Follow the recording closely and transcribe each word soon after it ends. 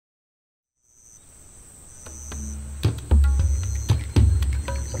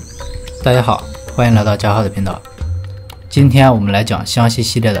大家好，欢迎来到嘉浩的频道。今天我们来讲湘西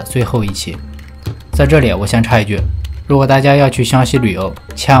系列的最后一期。在这里我先插一句，如果大家要去湘西旅游，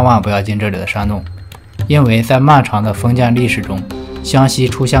千万不要进这里的山洞，因为在漫长的封建历史中，湘西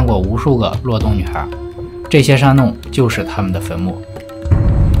出现过无数个落洞女孩，这些山洞就是她们的坟墓。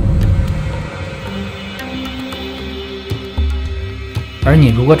而你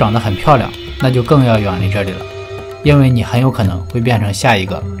如果长得很漂亮，那就更要远离这里了，因为你很有可能会变成下一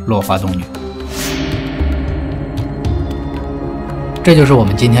个落花洞女。这就是我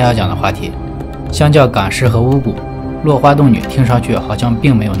们今天要讲的话题。相较赶尸和巫蛊，落花洞女听上去好像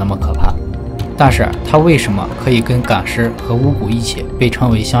并没有那么可怕，但是它为什么可以跟赶尸和巫蛊一起被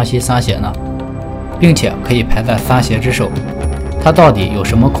称为湘西三邪呢？并且可以排在三邪之首，它到底有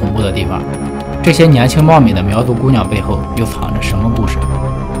什么恐怖的地方？这些年轻貌美的苗族姑娘背后又藏着什么故事？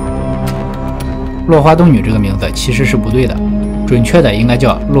落花洞女这个名字其实是不对的，准确的应该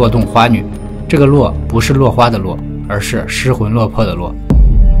叫落洞花女。这个落不是落花的落，而是失魂落魄的落。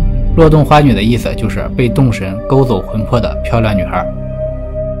落洞花女的意思就是被洞神勾走魂魄的漂亮女孩，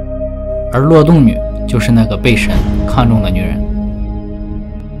而落洞女就是那个被神看中的女人。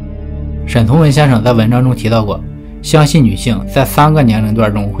沈从文先生在文章中提到过，湘西女性在3个年龄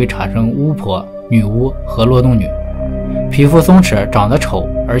段中会产生巫婆、女巫和落洞女。皮肤松弛、长得丑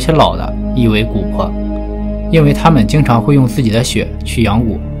而且老的意为蛊婆，因为她们经常会用自己的血去养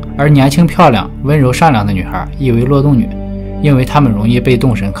蛊；而年轻漂亮、温柔善良的女孩意为落洞女，因为她们容易被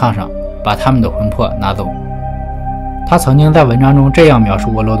洞神看上，把她们的魂魄拿走。他曾经在文章中这样描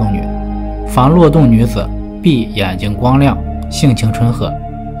述过落洞女：凡落洞女子，必眼睛光亮，性情纯和，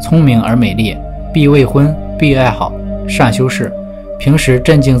聪明而美丽，必未婚，必爱好，善修饰，平时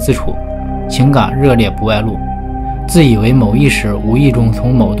镇静自处，情感热烈不外露，自以为某一时无意中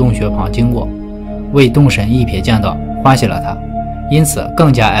从某洞穴旁经过，为洞神一瞥见到，欢喜了他，因此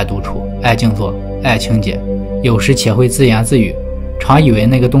更加爱独处，爱静坐，爱清洁，有时且会自言自语，常以为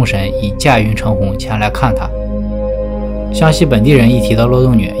那个洞神已驾云成虹前来看他。湘西本地人一提到落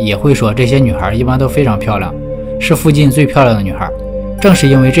洞女，也会说这些女孩一般都非常漂亮，是附近最漂亮的女孩。正是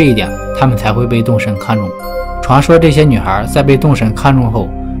因为这一点，她们才会被洞神看中。传说这些女孩在被洞神看中后，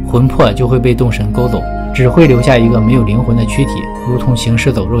魂魄就会被洞神勾走，只会留下一个没有灵魂的躯体，如同行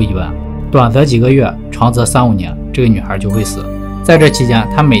尸走肉一般。短则几个月，长则3-5年，这个女孩就会死。在这期间，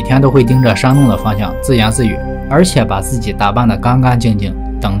她每天都会盯着山洞的方向自言自语，而且把自己打扮得干干净净，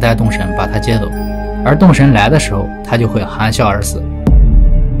等待洞神把她接走。而洞神来的时候，她就会含笑而死。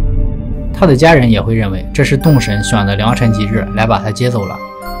她的家人也会认为这是洞神选的良辰吉日来把她接走了，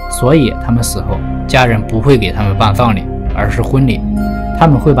所以他们死后，家人不会给他们办葬礼，而是婚礼。他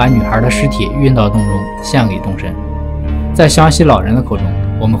们会把女孩的尸体运到洞中，献给洞神。在湘西老人的口中，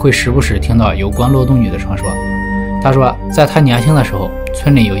我们会时不时听到有关落洞女的传说。他说，在他年轻的时候，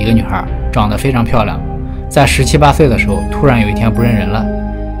村里有一个女孩长得非常漂亮，在17、18岁的时候，突然有一天不认人了，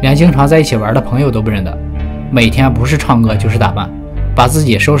连经常在一起玩的朋友都不认得，每天不是唱歌就是打扮，把自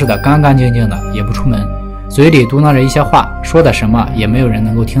己收拾得干干净净的，也不出门，嘴里嘟囔着一些话，说的什么也没有人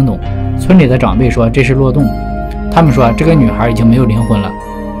能够听懂。村里的长辈说这是落洞，他们说这个女孩已经没有灵魂了，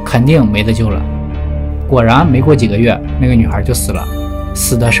肯定没得救了。果然没过几个月，那个女孩就死了，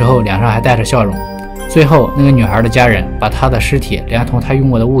死的时候脸上还带着笑容。最后那个女孩的家人把她的尸体连同她用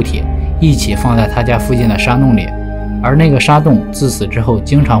过的物体一起放在她家附近的山洞里，而那个山洞自此之后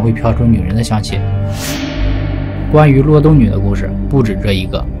经常会飘出女人的香气。关于落洞女的故事不止这一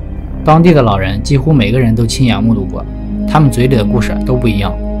个，当地的老人几乎每个人都亲眼目睹过，他们嘴里的故事都不一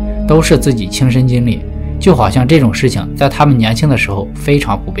样，都是自己亲身经历，就好像这种事情在他们年轻的时候非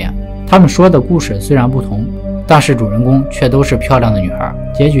常普遍。他们说的故事虽然不同，但是主人公却都是漂亮的女孩，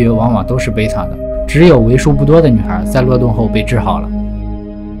结局往往都是悲惨的，只有为数不多的女孩在落洞后被治好了。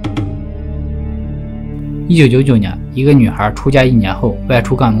1999年，一个女孩出嫁1年后外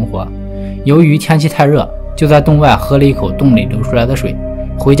出干农活，由于天气太热，就在洞外喝了一口洞里流出来的水，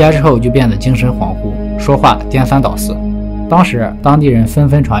回家之后就变得精神恍惚，说话颠三倒四。当时当地人纷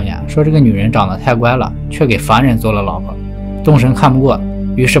纷传言说这个女人长得太乖了，却给凡人做了老婆，洞神看不过，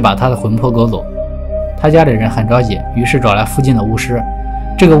于是把她的魂魄勾走。她家里人很着急，于是找来附近的巫师。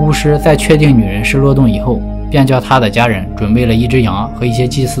这个巫师在确定女人是落洞以后，便叫他的家人准备了一只羊和一些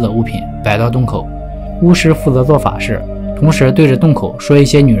祭祀的物品摆到洞口。巫师负责做法事，同时对着洞口说一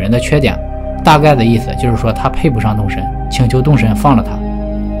些女人的缺点，大概的意思就是说她配不上洞神，请求洞神放了她。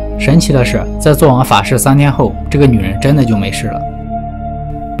神奇的是，在做完法事3天后，这个女人真的就没事了。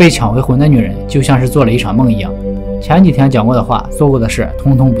被抢回魂的女人就像是做了一场梦一样，前几天讲过的话、做过的事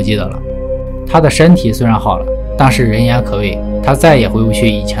通通不记得了。她的身体虽然好了，但是人言可畏，她再也回不去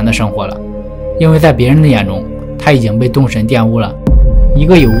以前的生活了，因为在别人的眼中，她已经被洞神玷污了。一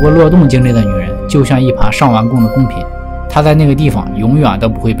个有过落洞经历的女人，就像一盘上完供的贡品，她在那个地方永远都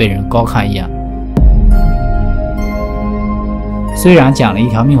不会被人高看一眼。虽然捡了一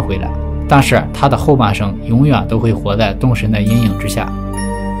条命回来，但是她的后半生永远都会活在洞神的阴影之下。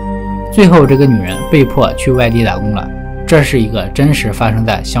最后，这个女人被迫去外地打工了。这是一个真实发生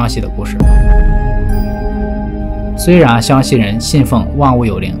在湘西的故事。虽然湘西人信奉万物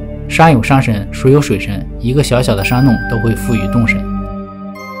有灵，山有山神，水有水神，一个小小的山洞都会赋予洞神。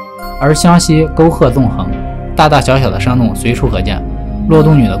而湘西沟壑纵横，大大小小的山洞随处可见，落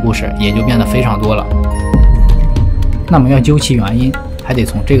洞女的故事也就变得非常多了。那么要究其原因，还得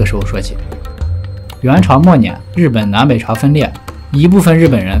从这个时候说起。元朝末年，日本南北朝分裂，一部分日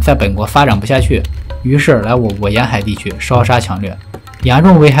本人在本国发展不下去，于是来我国沿海地区烧杀抢掠，严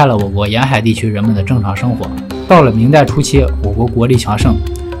重危害了我国沿海地区人们的正常生活。到了明代初期，我国国力强盛，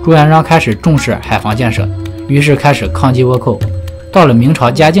朱元璋开始重视海防建设，于是开始抗击倭寇。到了明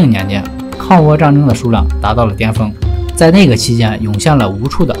朝嘉靖年间，抗倭战争的数量达到了巅峰，在那个期间涌现了无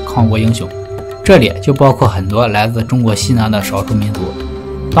数的抗倭英雄，这里就包括很多来自中国西南的少数民族。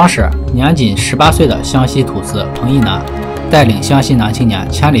当时年仅18岁的湘西土司彭义南带领湘西男青年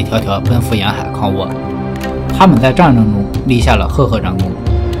千里迢迢奔赴沿海抗倭，他们在战争中立下了赫赫战功，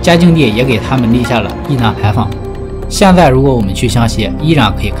嘉靖帝也给他们立下了义难牌坊。现在如果我们去湘西，依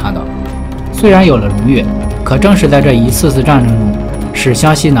然可以看到。虽然有了荣誉，可正是在这一次次战争中，使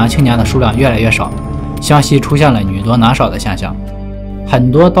湘西男青年的数量越来越少，湘西出现了女多男少的现象。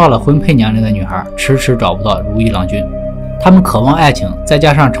很多到了婚配年龄的女孩迟迟找不到如意郎君，她们渴望爱情，再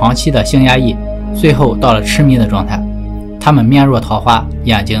加上长期的性压抑，最后到了痴迷的状态。她们面若桃花，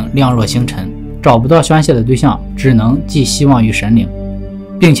眼睛亮若星辰，找不到宣泄的对象，只能寄希望于神灵，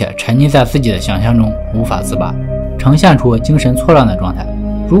并且沉溺在自己的想象中无法自拔，呈现出精神错乱的状态。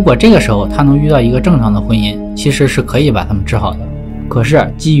如果这个时候她能遇到一个正常的婚姻，其实是可以把她们治好的。可是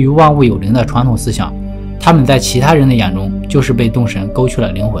基于万物有灵的传统思想，他们在其他人的眼中就是被洞神勾去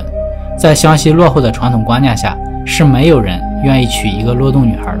了灵魂。在湘西落后的传统观念下，是没有人愿意娶一个落洞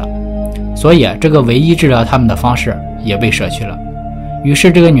女孩的，所以这个唯一治疗他们的方式也被舍去了。于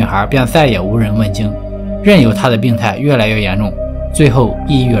是这个女孩便再也无人问津，任由她的病态越来越严重，最后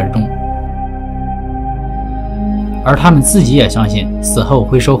抑郁而终。而他们自己也相信死后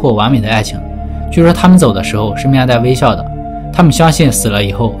会收获完美的爱情，据说他们走的时候是面带微笑的，他们相信死了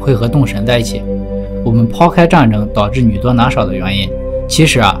以后会和洞神在一起。我们抛开战争导致女多男少的原因，其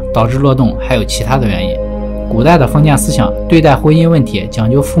实导致落洞还有其他的原因。古代的封建思想对待婚姻问题讲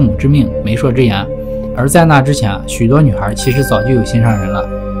究父母之命媒妁之言，而在那之前，许多女孩其实早就有心上人了，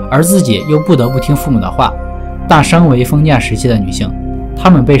而自己又不得不听父母的话。但身为封建时期的女性，她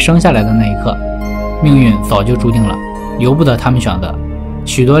们被生下来的那一刻，命运早就注定了，由不得她们选择。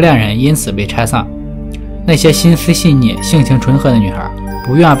许多恋人因此被拆散。那些心思细腻、性情纯和的女孩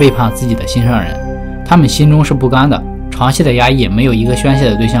不愿背叛自己的心上人，她们心中是不甘的，长期的压抑，没有一个宣泄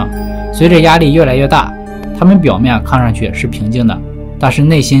的对象。随着压力越来越大，她们表面看上去是平静的，但是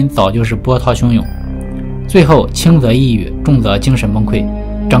内心早就是波涛汹涌。最后轻则抑郁，重则精神崩溃，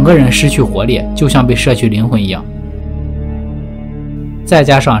整个人失去活力，就像被摄去灵魂一样。再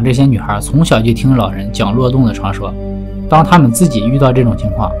加上这些女孩从小就听老人讲落洞的传说，当她们自己遇到这种情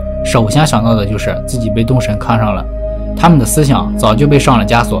况，首先想到的就是自己被洞神看上了。她们的思想早就被上了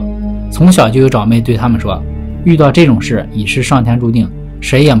枷锁，从小就有长辈对她们说，遇到这种事已是上天注定，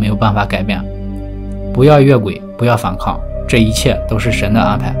谁也没有办法改变，不要越轨，不要反抗，这一切都是神的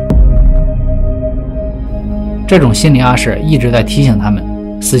安排。这种心理暗示一直在提醒他们，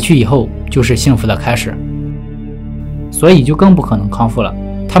死去以后就是幸福的开始，所以就更不可能康复了。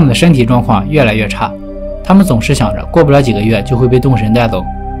他们的身体状况越来越差，他们总是想着过不了几个月就会被洞神带走，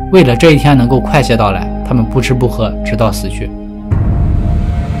为了这一天能够快些到来，他们不吃不喝直到死去。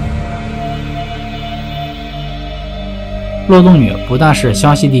落洞女不但是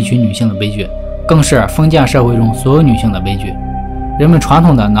湘西地区女性的悲剧，更是封建社会中所有女性的悲剧。人们传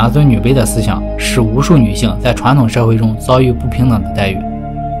统的男尊女卑的思想，使无数女性在传统社会中遭遇不平等的待遇。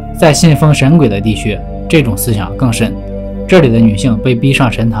在信奉神鬼的地区，这种思想更甚，这里的女性被逼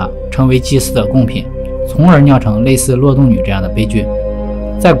上神坛，成为祭祀的贡品，从而酿成类似落洞女这样的悲剧。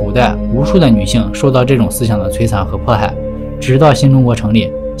在古代，无数的女性受到这种思想的摧残和迫害，直到新中国成立，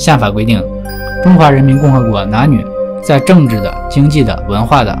宪法规定中华人民共和国男女在政治的、经济的、文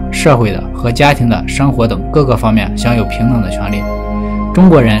化的、社会的和家庭的生活等各个方面享有平等的权利。中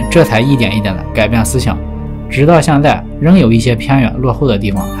国人这才一点一点的改变思想，直到现在仍有一些偏远落后的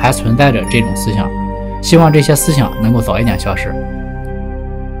地方还存在着这种思想，希望这些思想能够早一点消失。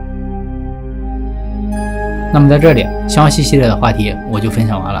那么在这里，湘西系列的话题我就分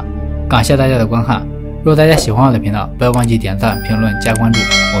享完了，感谢大家的观看。如果大家喜欢我的频道，不要忘记点赞、评论、加关注。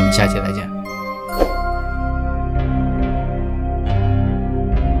我们下期再见。